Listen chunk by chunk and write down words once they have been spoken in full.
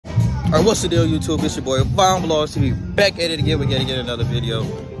Alright, what's the deal, YouTube? It's your boy Von Vlogs TV, back at it again. We gotta get another video.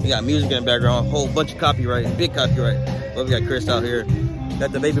 We got music in the background, whole bunch of copyright, big copyright. But we got Chris out here,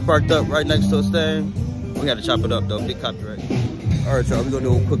 got the baby parked up right next to us thing. We gotta chop it up though, big copyright. Alright, y'all, we gonna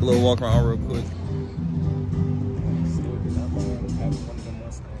do a quick little walk around real quick.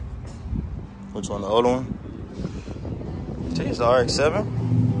 Which one, the older one? It's the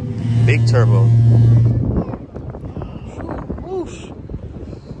RX-7, big turbo. Whoosh.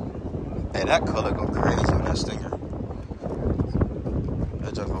 Hey, that color go crazy on that Stinger.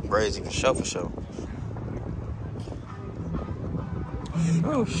 That junk go crazy for sure, for sure.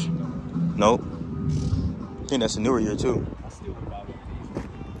 Whoosh. Nope. I think that's a newer year too.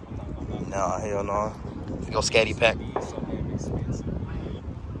 Nah, hell no. Go scatty pack.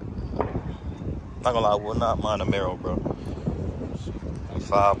 Not gonna lie, I will not mind a Mero, bro.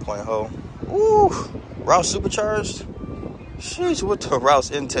 5-point hole. Ooh, Rouse supercharged. Sheesh, what the Rouse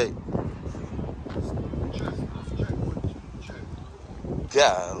intake?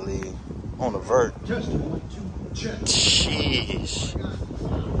 Golly, on the vert. Sheesh.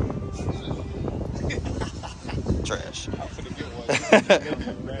 Trash.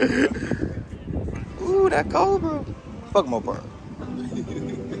 Ooh, that cold, bro. Fuck my part.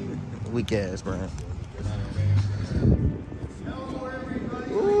 Weak ass, man.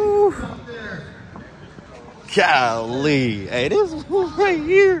 Ooh. Golly. Hey, this one right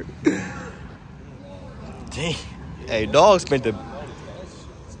here. Dang. Hey, dog spent the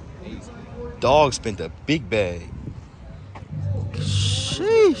big bag.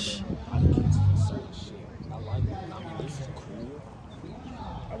 Sheesh.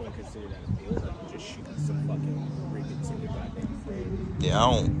 Yeah,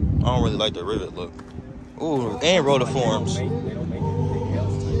 I don't really like the rivet look. Ooh, and rotor forms.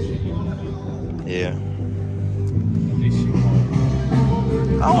 Yeah.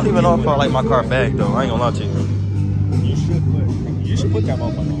 I don't even know if I like my car back though. I ain't gonna lie to you. You should put that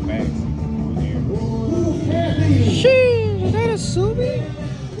motherfucker on bags. Sheesh, is that a Subi?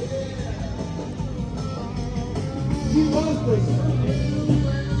 Even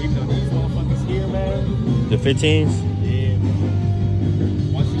though these motherfuckers here, man. The 15s? Yeah.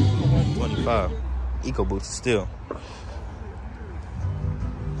 25. Eco boots still.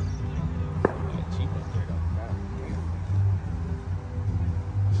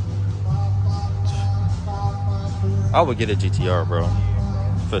 I would get a GTR, bro.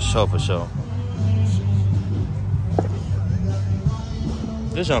 For sure, for sure.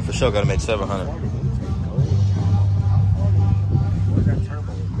 This one for sure gotta make 700.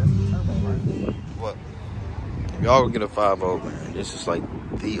 What? If y'all would get a 5.0, man, this is like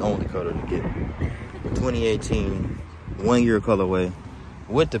the only color to get. 2018, 1 year colorway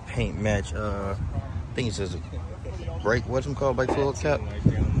with the paint match. I think it says brake. What's it called? Brake fluid cap.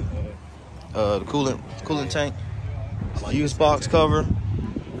 The coolant tank. Fuse box cover.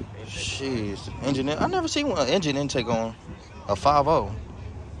 Jeez, engine. I never seen one engine intake on a 5.0.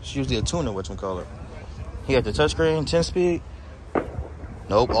 It's usually a tuner. Whatchamacallit. He got the touchscreen, 10-speed.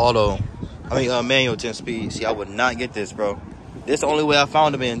 Nope, auto. I mean, manual 10-speed. See, I would not get this, bro. This is the only way I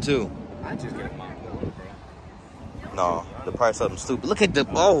found him in too. I just get a bro. No, the price of them stupid. Look at the.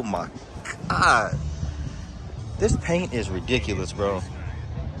 Oh my god, this paint is ridiculous, bro.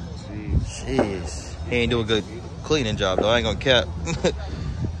 Jeez, he ain't do a good cleaning job though. I ain't gonna cap.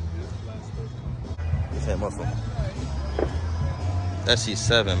 That motherfucker. That's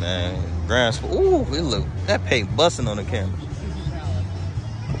C7, man. Grand. Ooh, it look, that paint busting on the camera.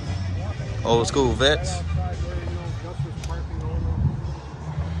 Old school vets.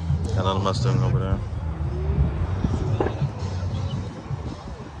 Got another Mustang over there.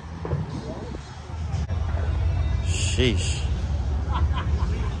 Sheesh.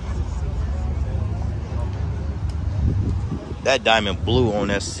 That diamond blue on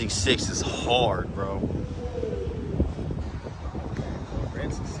that C6 is hard, bro.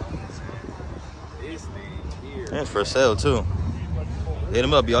 And it's for sale too. Hit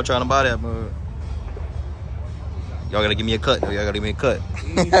him up, y'all trying to buy that mug. Y'all gotta give me a cut. Y'all gotta give me a cut.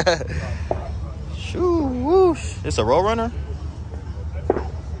 Shoo, whoosh. It's a roll runner?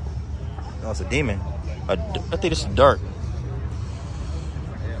 No, it's a demon. I think this is dark.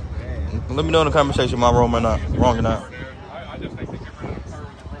 Let me know in the comment section if I'm wrong or not.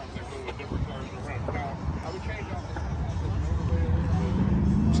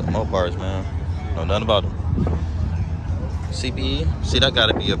 Some more parts, man. Know nothing about them. CPE. See, that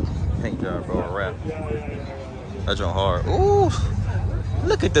gotta be a paint job, bro. A wrap. That joint hard. Ooh.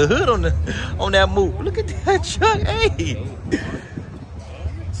 Look at the hood on that move. Look at that truck. Hey.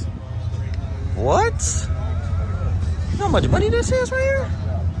 What? You know how much money this is right here?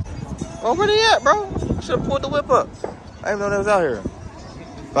 Oh, where they at, bro? Should have pulled the whip up. I didn't know they was out here.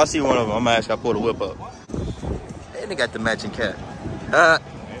 If I see one of them, I'm gonna ask I pull the whip up. And they got the matching cat.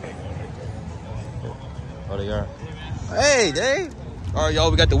 Oh, they are. Hey, Dave. All right, y'all,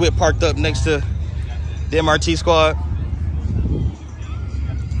 we got the whip parked up next to the MRT squad.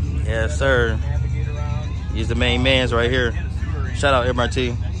 Yes, sir. He's the main man's right here. Shout out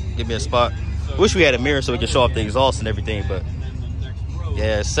MRT. Give me a spot. Wish we had a mirror so we could show off the exhaust and everything, but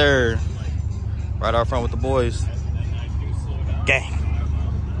yes, sir. Right out front with the boys. Gang.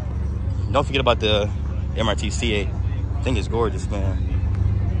 Don't forget about the MRT C8. I think it's gorgeous, man.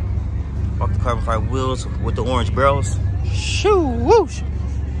 Off the carbon fiber wheels with the orange barrels. Shoo, whoosh.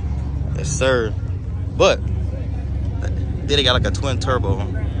 Yes, sir. But then they got like a twin turbo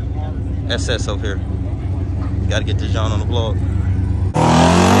SS over here. Gotta get this John on the vlog.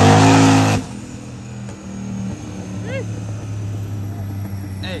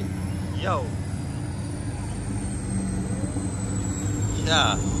 Hey, yo.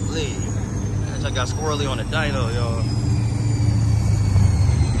 Golly. I got squirrely on the dyno, y'all.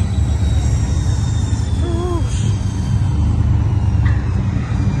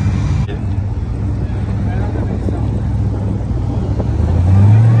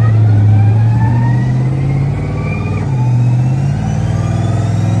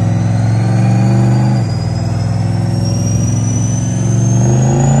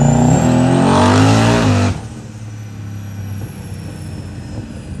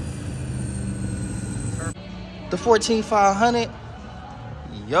 The 14500,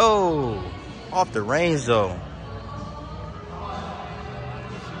 yo, off the range though.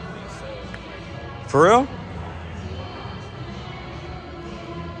 For real?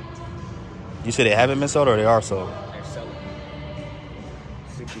 You said they haven't been sold or they are sold? They're selling.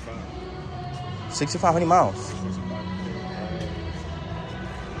 65. 65, how many miles?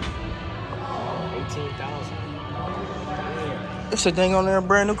 18,000. It's a thing on there, a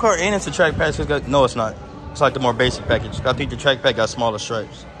brand new car, and it's a track pack. No, it's not. It's like the more basic package. I think the track pack got smaller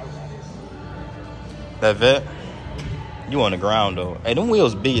stripes. That vet, you on the ground though. Hey, them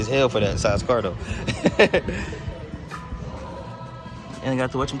wheels big as hell for that size car though. And I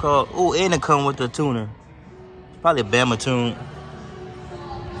got the whatchamacallit. Oh, and it come with the tuner. Probably a Bama tune.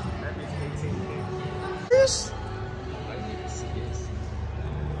 This?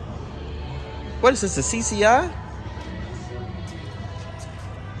 What is this, a CCI?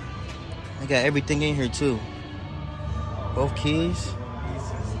 I got everything in here too. Both keys.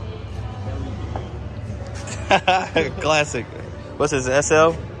 Classic. What's this,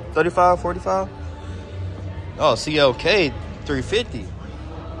 SL? 35, 45? Oh, CLK 350.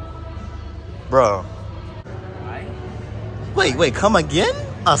 Bro. Wait, come again?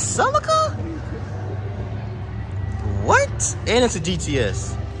 A Celica? What? And it's a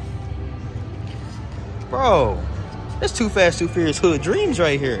GTS. Bro, that's Too Fast, Too Furious Hood Dreams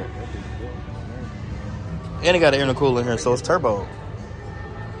right here. And it got an intercooler in here, so it's turbo.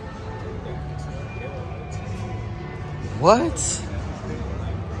 What?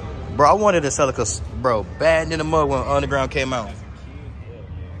 Bro, I wanted a Celica, bro, bad in the mud when Underground came out.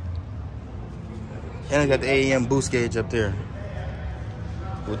 And it got the AEM boost gauge up there.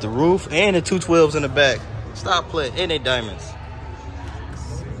 With the roof and the 212s in the back. Stop playing, and they diamonds.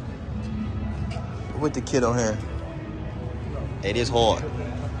 With the kit on here. It is hard.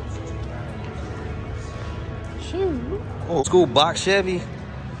 Old school box Chevy.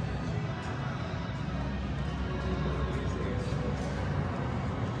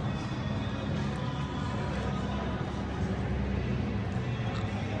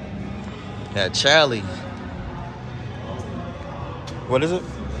 That Charlie. What is it?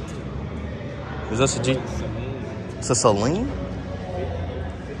 Is this a G? It's a Celine?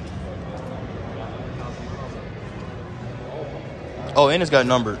 Oh, and it's got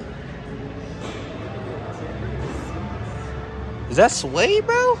numbered. Is that Sway,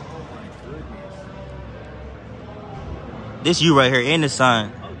 bro? This you right here, and the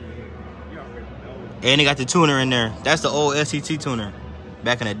sign. And they got the tuner in there. That's the old SCT tuner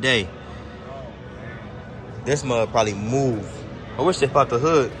back in the day. This mud probably moved. I wish they popped the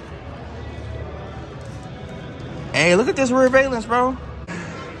hood. Hey, look at this rear valence, bro.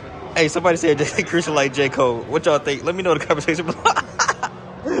 Hey, somebody said Christian like J. Cole. What y'all think? Let me know in the conversation below.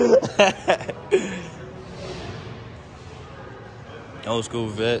 Old school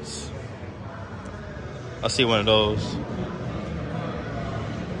vets. I see one of those.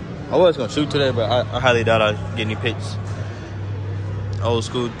 I was gonna shoot today, but I highly doubt I get any pics. Old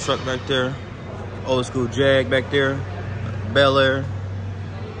school truck back there. Old school Jag back there. Bel Air.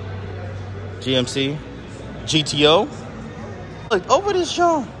 GMC. GTO. Look over this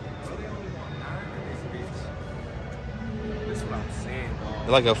show.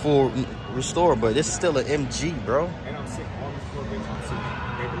 like a full restore, but this is still an MG, bro. And I'm sick. All these Corvettes I'm sick.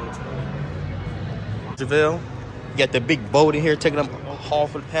 Maybe a little 20. JaVale, you got the big boat in here taking up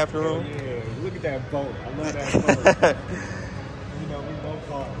half of the room. Yeah, look at that boat. I love that boat. You know, we both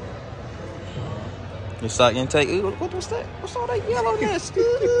cars. Your stock intake. What's that? What's all that yellowness?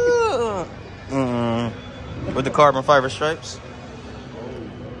 With the carbon fiber stripes.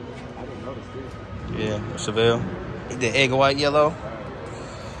 I didn't notice this. Yeah, JaVale. The egg white yellow.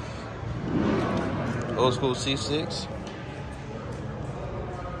 Old school C6.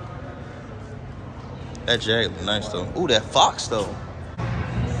 That Jag look nice though. Ooh, that Fox though.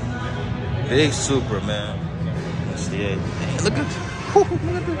 Big Supra, man. Let's see it. Look at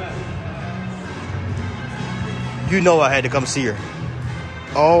that. You know I had to come see her.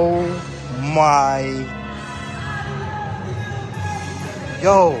 Oh my.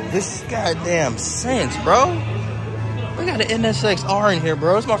 Yo, this is goddamn sense, bro. We got an NSX-R in here,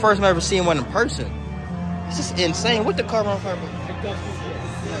 bro. It's my first time ever seeing one in person. This is insane. What the carbon fiber?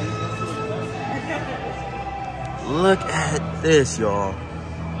 Look at this, y'all.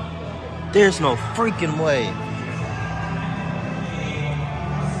 There's no freaking way.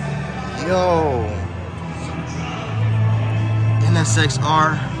 Yo.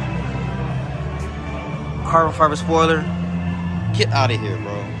 NSX-R. Carbon fiber spoiler. Get out of here,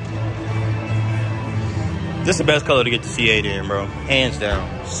 bro. This is the best color to get the C8 in, bro. Hands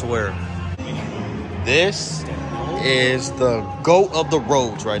down. Swear. This is the GOAT of the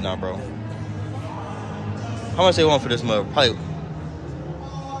roads right now, bro. How much they want for this mug? Probably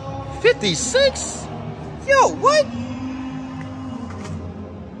 56? Yo, what?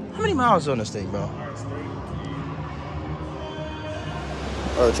 How many miles on this thing, bro?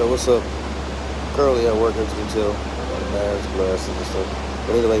 Alright, y'all, what's up? Currently at work, as you can tell. Mask, glasses, and stuff.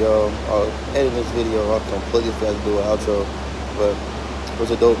 But anyway, y'all, I'll edit this video. I'll completely forgot to do an outro. But it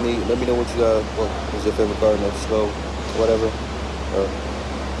was a dope meet. Let me know what you got. What was your favorite car? Next slow, whatever.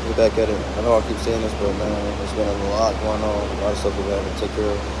 Get back at it. I know I keep saying this, but man, there's been a lot going on. A lot of stuff we got to take care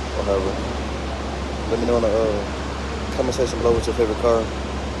of. Whatever. Let me know in the comment section below what's your favorite car.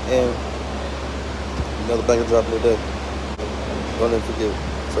 And another banger drop of the day. Don't ever forget,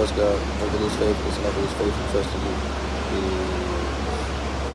 trust God, never lose faith, because never lose faith and trust in you.